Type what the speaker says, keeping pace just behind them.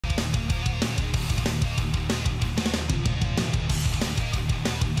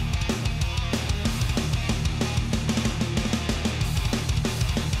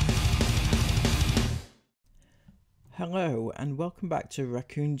Hello and welcome back to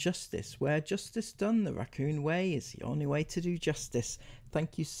Raccoon Justice, where justice done the Raccoon way is the only way to do justice.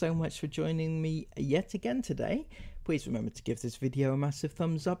 Thank you so much for joining me yet again today. Please remember to give this video a massive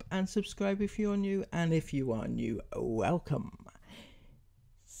thumbs up and subscribe if you're new, and if you are new, welcome.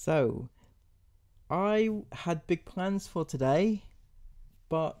 So, I had big plans for today,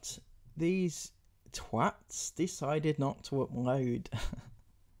 but these twats decided not to upload.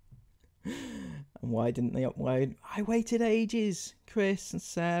 And why didn't they upload? I waited ages. Chris and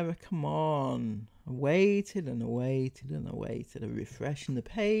Sarah, come on. I waited and I waited and I waited. Refreshing the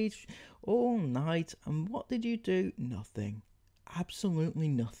page all night. And what did you do? Nothing. Absolutely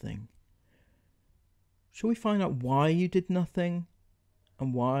nothing. Shall we find out why you did nothing?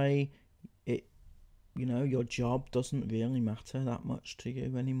 And why it, your job doesn't really matter that much to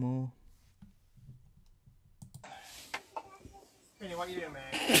you anymore? Really, what are you doing,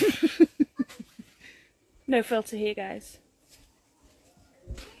 mate? No filter here, guys.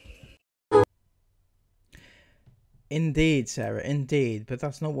 Indeed, Sarah, indeed. But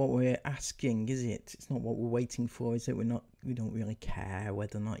that's not what we're asking, is it? It's not what we're waiting for, is it? We don't really care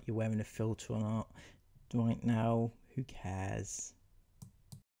whether or not you're wearing a filter or not. Right now, who cares?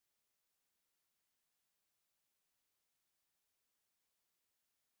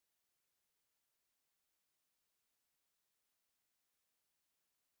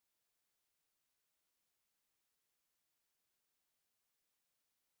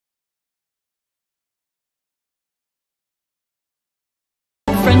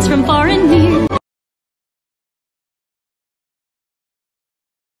 Friends from far and near.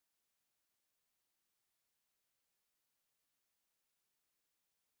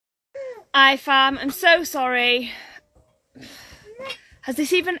 Hi fam, I'm so sorry. Has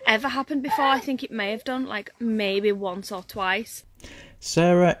this even ever happened before? I think it may have done, like maybe once or twice.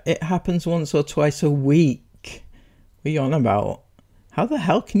 Sarah, it happens once or twice a week. What are you on about? How the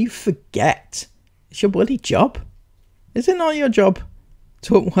hell can you forget? It's your bloody job. Is it not your job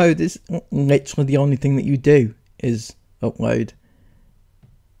to upload? Is literally the only thing that you do is upload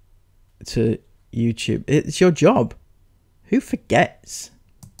to YouTube. It's your job. Who forgets?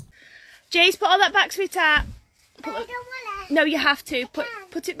 Jace, put all that back, sweetheart. I don't want it. No, you have to.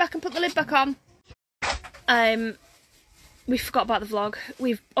 Put it back and put the lid back on. We forgot about the vlog.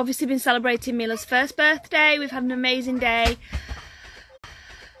 We've obviously been celebrating Mila's first birthday. We've had an amazing day.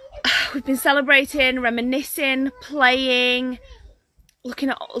 We've been celebrating, reminiscing, playing, looking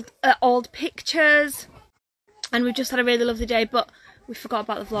at old pictures, and we've just had a really lovely day, but we forgot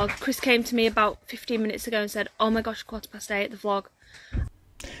about the vlog. Chris came to me about 15 minutes ago and said, oh my gosh, 8:15, the vlog.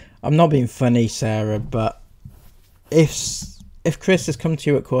 I'm not being funny, Sarah, but if Chris has come to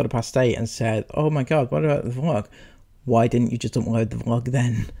you at 8:15 and said, oh my god, what about the vlog? Why didn't you just upload the vlog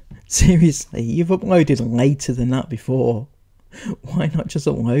then? Seriously, you've uploaded later than that before. Why not just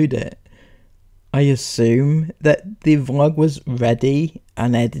upload it? I assume that the vlog was ready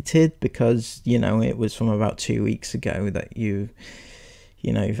and edited because, it was from about 2 weeks ago that you've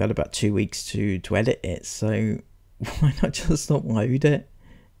had about 2 weeks to edit it. So why not just upload it?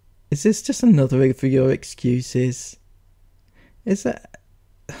 Is this just another of your excuses? Is it?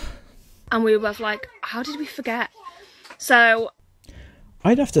 And we were both like, how did we forget? So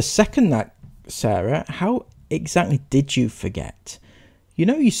I'd have to second that, Sarah. How exactly did you forget?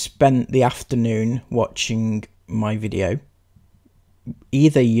 You spent the afternoon watching my video.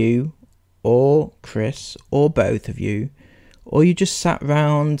 Either you or Chris or both of you, or you just sat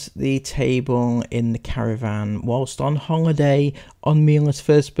round the table in the caravan whilst on holiday on Mila's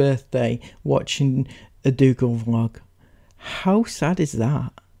first birthday watching a Dougal vlog. How sad is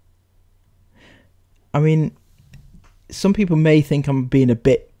that? I mean, some people may think I'm being a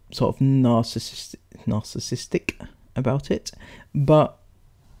bit sort of narcissistic about it, but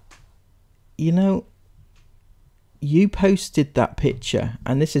you posted that picture,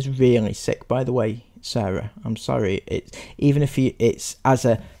 and this is really sick, by the way, Sarah. I'm sorry. Even if it's as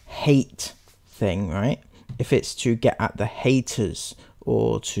a hate thing, right? If it's to get at the haters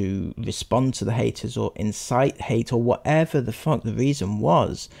or to respond to the haters or incite hate or whatever the fuck the reason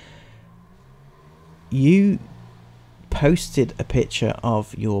was, you posted a picture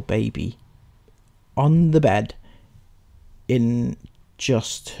of your baby on the bed in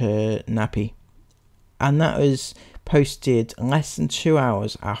just her nappy, and that was posted less than 2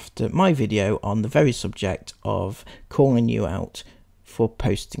 hours after my video on the very subject of calling you out for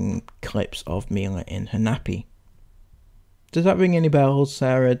posting clips of Mila in her nappy. Does that ring any bells,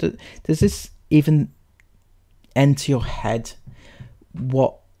 Sarah? Does this even enter your head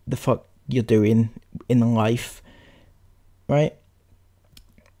what the fuck you're doing in life, right?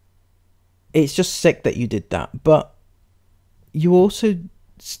 It's just sick that you did that, but you also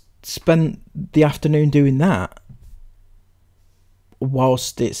spent the afternoon doing that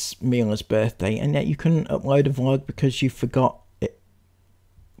whilst it's Mila's birthday, and yet you couldn't upload a vlog because you forgot it.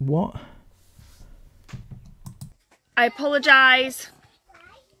 What? I apologise.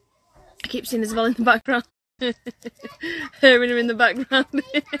 I keep seeing Isabel in the background. Hearing her in the background.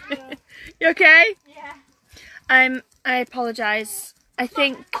 You okay? Yeah. I apologise. I cut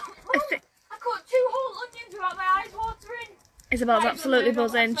 2 whole onions without my eyes watering. Isabel's absolutely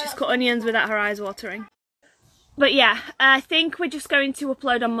buzzing. She's cut onions without her eyes watering. But yeah, I think we're just going to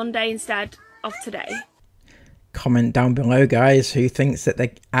upload on Monday instead of today. Comment down below, guys, who thinks that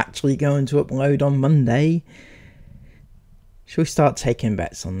they're actually going to upload on Monday. Shall we start taking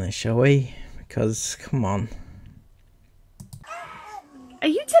bets on this, shall we? Because, come on. Are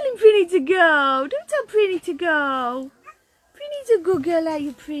you telling Prinny to go? Don't tell Prinny to go. Prinny's a good girl, are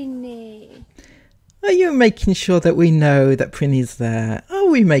you, Prinny? Are you making sure that we know that Prinny's there? Are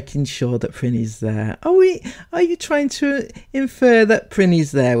we making sure that Prinny's there? Are you trying to infer that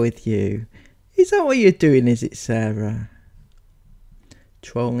Prinny's there with you? Is that what you're doing, is it, Sarah?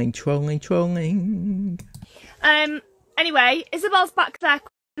 Trolling, trolling, trolling. Anyway, Isabel's back there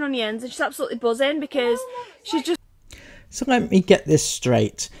cutting onions and she's absolutely buzzing because she's just... So let me get this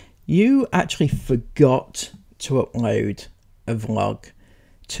straight. You actually forgot to upload a vlog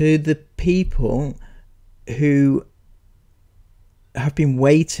to the people who have been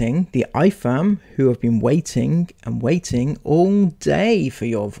waiting, the IFAM who have been waiting and waiting all day for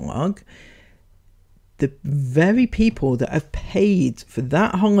your vlog. The very people that have paid for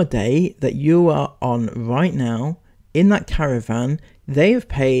that holiday that you are on right now in that caravan, they have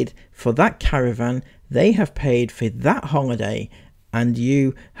paid for that caravan, they have paid for that holiday, and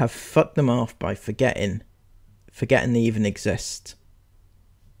you have fucked them off by forgetting they even exist.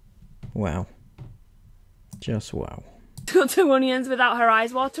 Wow. Just wow. Cut 2 onions without her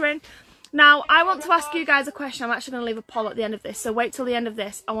eyes watering. Now, I want to ask you guys a question. I'm actually going to leave a poll at the end of this, so wait till the end of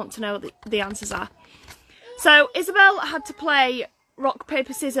this. I want to know what the answers are. So, Isabel had to play rock,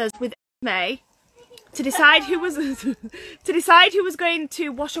 paper, scissors with May to decide who was going to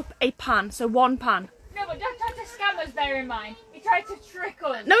wash up a pan. So, one pan. No, but Dad tried to scam us, bear in mind. He tried to trick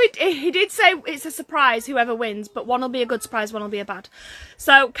us. No, he did say it's a surprise, whoever wins, but one will be a good surprise, one will be a bad.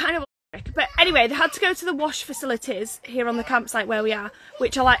 So, kind of a trick. But anyway, they had to go to the wash facilities here on the campsite where we are,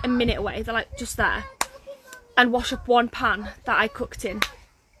 which are like a minute away. They're like just there. And wash up one pan that I cooked in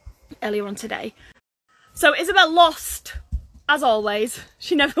earlier on today. So Isabel lost, as always.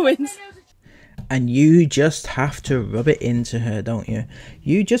 She never wins. And you just have to rub it into her, don't you?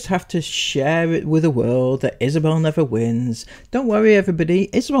 You just have to share it with the world that Isabel never wins. Don't worry, everybody.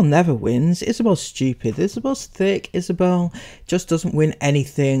 Isabel never wins. Isabel's stupid. Isabel's thick. Isabel just doesn't win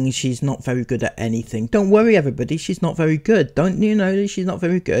anything. She's not very good at anything. Don't worry, everybody. She's not very good. Don't you know that she's not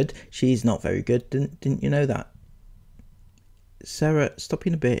very good? She's not very good. Didn't you know that? Sarah, stop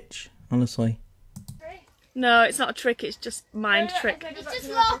being a bitch. Honestly. No, it's not a trick, it's just mind trick. It's just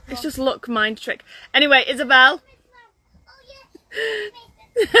luck. It's just luck, mind trick. Anyway, Isabel.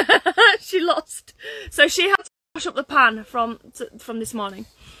 She lost. So she had to wash up the pan from this morning.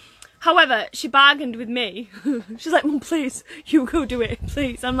 However, she bargained with me. She's like, Mum, please, you go do it,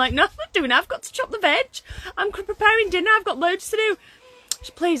 please. I'm like, no, I'm not doing it. I've got to chop the veg. I'm preparing dinner. I've got loads to do.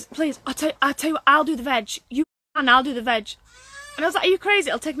 She, please, I'll tell you what, I'll do the veg. You can, I'll do the veg. And I was like, are you crazy?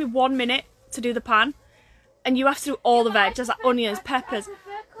 It'll take me 1 minute to do the pan. And you have to do all the veg. There's like onions, peppers, I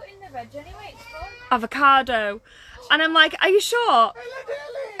prefer cutting the veg anyway, it's fun. avocado. And I'm like, are you sure?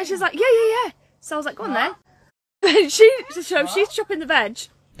 And she's like, yeah. So I was like, go on then. And she's chopping the veg.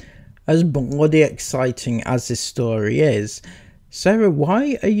 As bloody exciting as this story is, Sarah,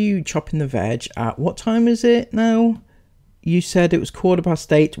 why are you chopping the veg at, what time is it now? You said it was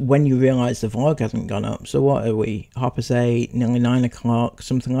 8:15 when you realised the vlog hasn't gone up. So what are we? 8:30, nearly 9 o'clock,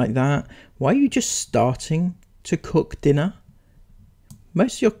 something like that. Why are you just starting to cook dinner?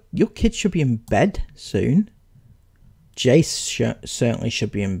 Most of your kids should be in bed soon. Jace certainly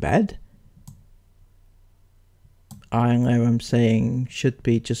should be in bed. Isla, I'm saying, should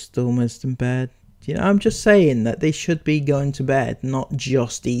be just almost in bed. You know, I'm just saying that they should be going to bed, not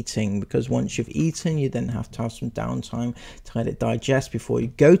just eating, because once you've eaten, you then have to have some downtime to let it digest before you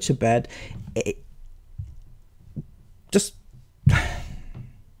go to bed.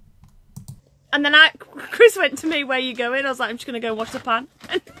 And then Chris went to me, where are you going? I was like, I'm just going to go wash the pan.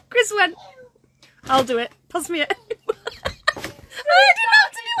 And Chris went, I'll do it. Pass me it. I didn't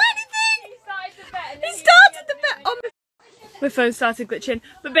have to do anything. He started the bet on my phone started glitching.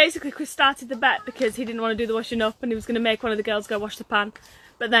 But basically Chris started the bet because he didn't want to do the washing up and he was going to make one of the girls go wash the pan.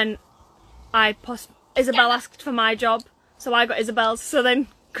 But then Isabel asked for my job. so I got Isabel's. So then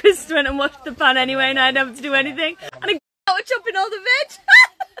Chris went and washed the pan anyway, and I didn't have to do anything. And I was chopping all the veg.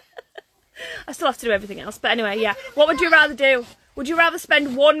 I still have to do everything else, but anyway, yeah. What would you rather do? Would you rather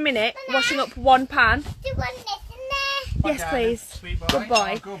spend 1 minute washing up one pan? Yes, please. Sweet boy. Good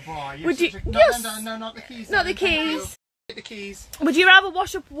boy. Oh, good boy. Would you? No, not the keys. Not the keys. Get the keys. Would you rather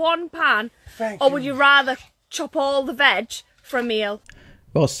wash up one pan, or would you rather chop all the veg for a meal?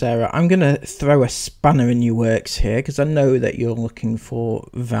 Well, Sarah, I'm going to throw a spanner in your works here because I know that you're looking for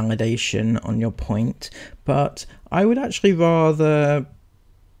validation on your point, but I would actually rather...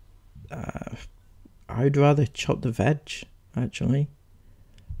 I'd rather chop the veg, actually,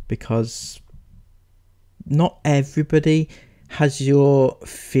 because not everybody has your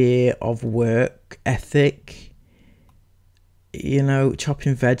fear of work ethic. You know,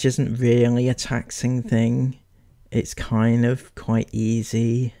 chopping veg isn't really a taxing thing. It's kind of quite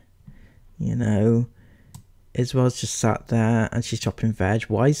easy, you know. Isabel's just sat there and she's chopping veg.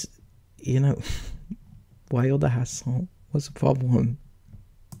 Why is, you know, why all the hassle? What's the problem?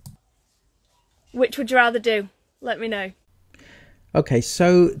 Which would you rather do? Let me know. Okay,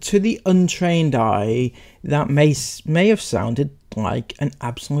 so to the untrained eye, that may have sounded like an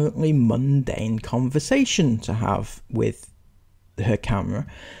absolutely mundane conversation to have with her camera.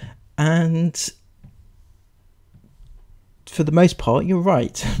 And for the most part, you're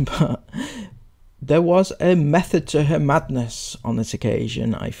right. But there was a method to her madness on this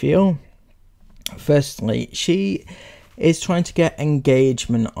occasion, I feel. Firstly, she is trying to get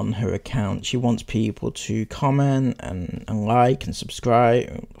engagement on her account. She wants people to comment and like and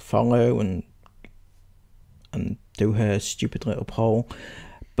subscribe, follow and do her stupid little poll.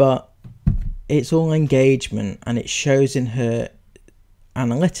 But it's all engagement, and it shows in her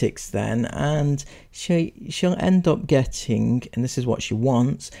analytics then, and she'll end up getting, and this is what she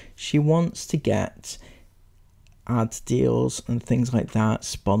wants to get ad deals and things like that,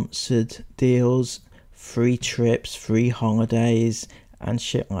 sponsored deals, free trips, free holidays and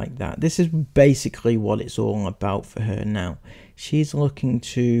shit like that. This is basically what it's all about for her now. She's looking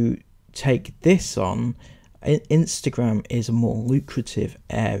to take this on. Instagram is a more lucrative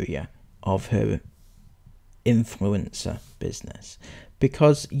area of her influencer business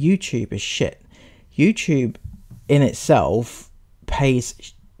because YouTube is shit. YouTube in itself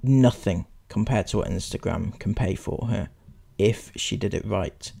pays nothing compared to what Instagram can pay for her if she did it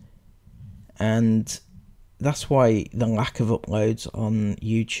right. And that's why the lack of uploads on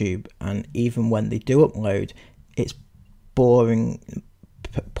YouTube, and even when they do upload, it's boring,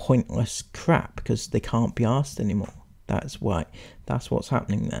 pointless crap because they can't be arsed anymore. That's why. That's what's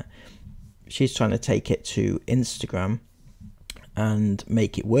happening there. She's trying to take it to Instagram and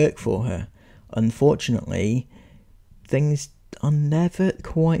make it work for her. Unfortunately, things are never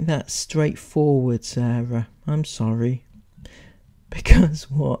quite that straightforward, Sarah. I'm sorry.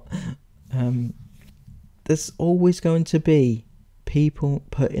 Because what? There's always going to be people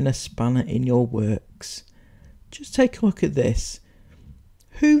putting a spanner in your works. Just take a look at this.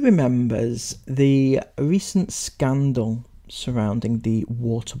 Who remembers the recent scandal surrounding the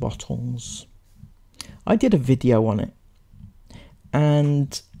water bottles? I did a video on it,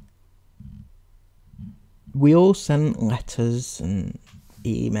 and we all sent letters and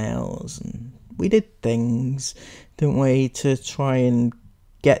emails, and we did things, didn't we, to try and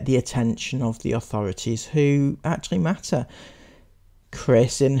get the attention of the authorities who actually matter.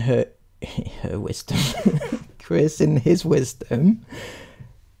 Chris, in her wisdom, Chris, in his wisdom,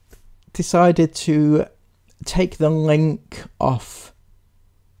 decided to take the link off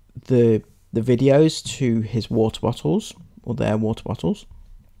the videos to his water bottles, or their water bottles,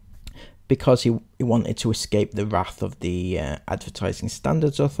 because he wanted to escape the wrath of the Advertising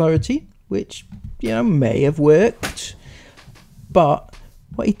Standards Authority, which, you know, may have worked. But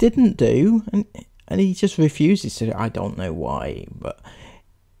what he didn't do, and he just refuses to, I don't know why, but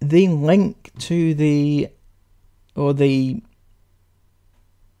the link to the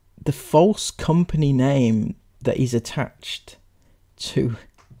false company name that he's attached to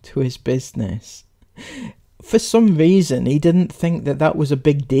his business, for some reason he didn't think that that was a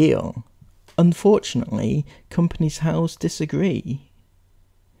big deal. Unfortunately, Companies House disagree.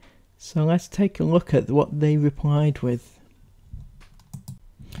 So let's take a look at what they replied with.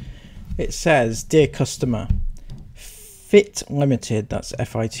 It says, "Dear customer, FIT Limited," that's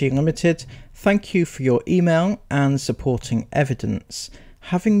FIT Limited, "thank you for your email and supporting evidence.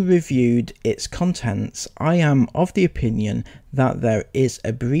 Having reviewed its contents, I am of the opinion that there is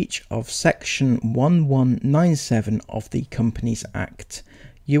a breach of Section 1197 of the Companies Act.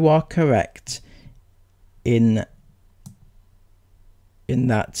 You are correct in in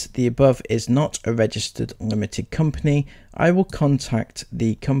that the above is not a registered limited company. I will contact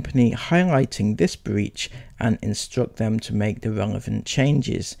the company highlighting this breach and instruct them to make the relevant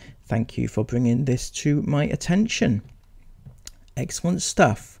changes. Thank you for bringing this to my attention. Excellent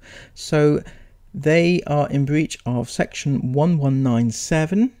stuff. So they are in breach of section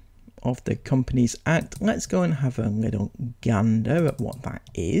 1197 of the Companies Act. Let's go and have a little gander at what that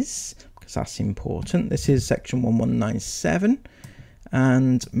is, because that's important. This is section 1197,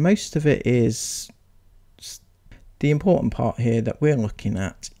 and most of it is, the important part here that we're looking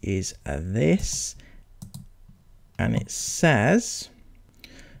at is this, and it says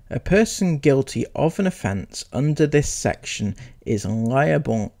a person guilty of an offence under this section is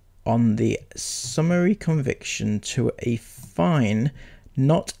liable on the summary conviction to a fine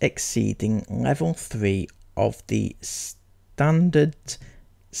not exceeding level 3 of the standard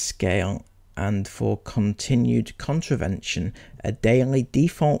scale, and for continued contravention a daily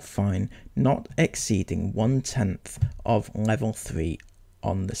default fine not exceeding 1/10 of level 3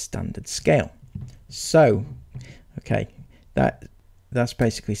 on the standard scale. So okay, that's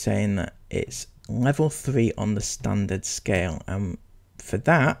basically saying that it's level 3 on the standard scale, and for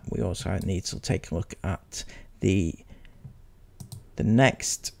that we also need to take a look at the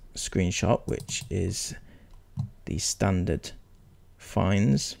next screenshot, which is the standard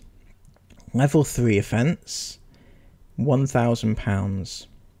fines. Level 3 offence, £1,000.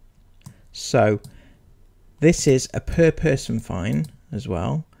 So this is a per person fine as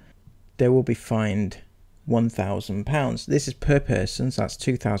well. They will be fined £1,000. This is per person, so that's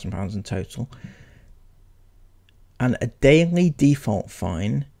 £2,000 in total. And a daily default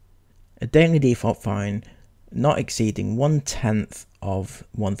fine not exceeding 1/10 of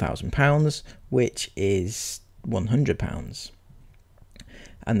 £1,000, which is £100.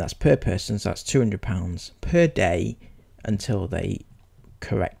 And that's per person, so that's £200 per day until they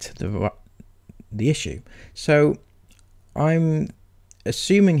correct the issue. So I'm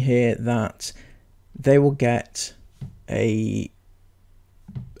assuming here that they will get a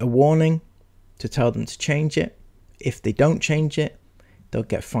warning to tell them to change it. If they don't change it, they'll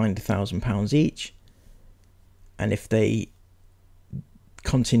get fined £1,000 each. And if they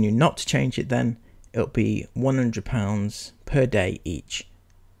continue not to change it, then it'll be £100 per day each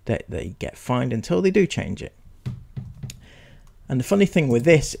that they get fined until they do change it. And the funny thing with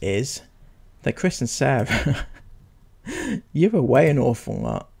this is that Chris and Sarah, you're away an awful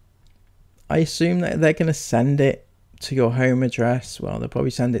lot. I assume that they're going to send it to your home address. Well, they'll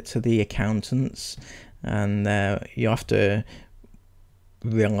probably send it to the accountants, and you have to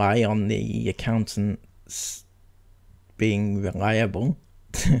rely on the accountants being reliable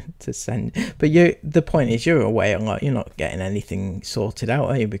to send. But the point is, you're away a lot. You're not getting anything sorted out,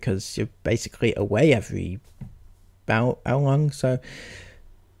 are you? Because you're basically away every about how long? So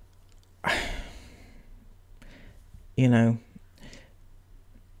you know,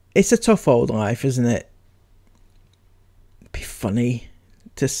 it's a tough old life, isn't it? It'd be funny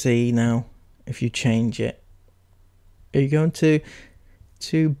to see now if you change it. Are you going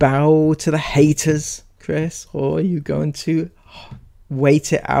to bow to the haters, Chris, or are you going to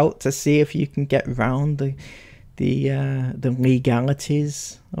wait it out to see if you can get round the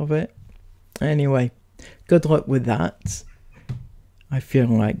legalities of it? Anyway, good luck with that. I feel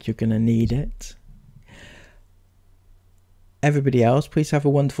like you're going to need it. Everybody else, please have a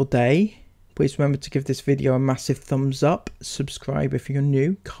wonderful day. Please remember to give this video a massive thumbs up. Subscribe if you're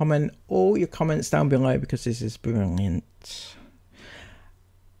new. Comment all your comments down below because this is brilliant.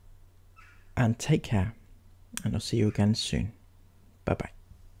 And take care. And I'll see you again soon. Bye-bye.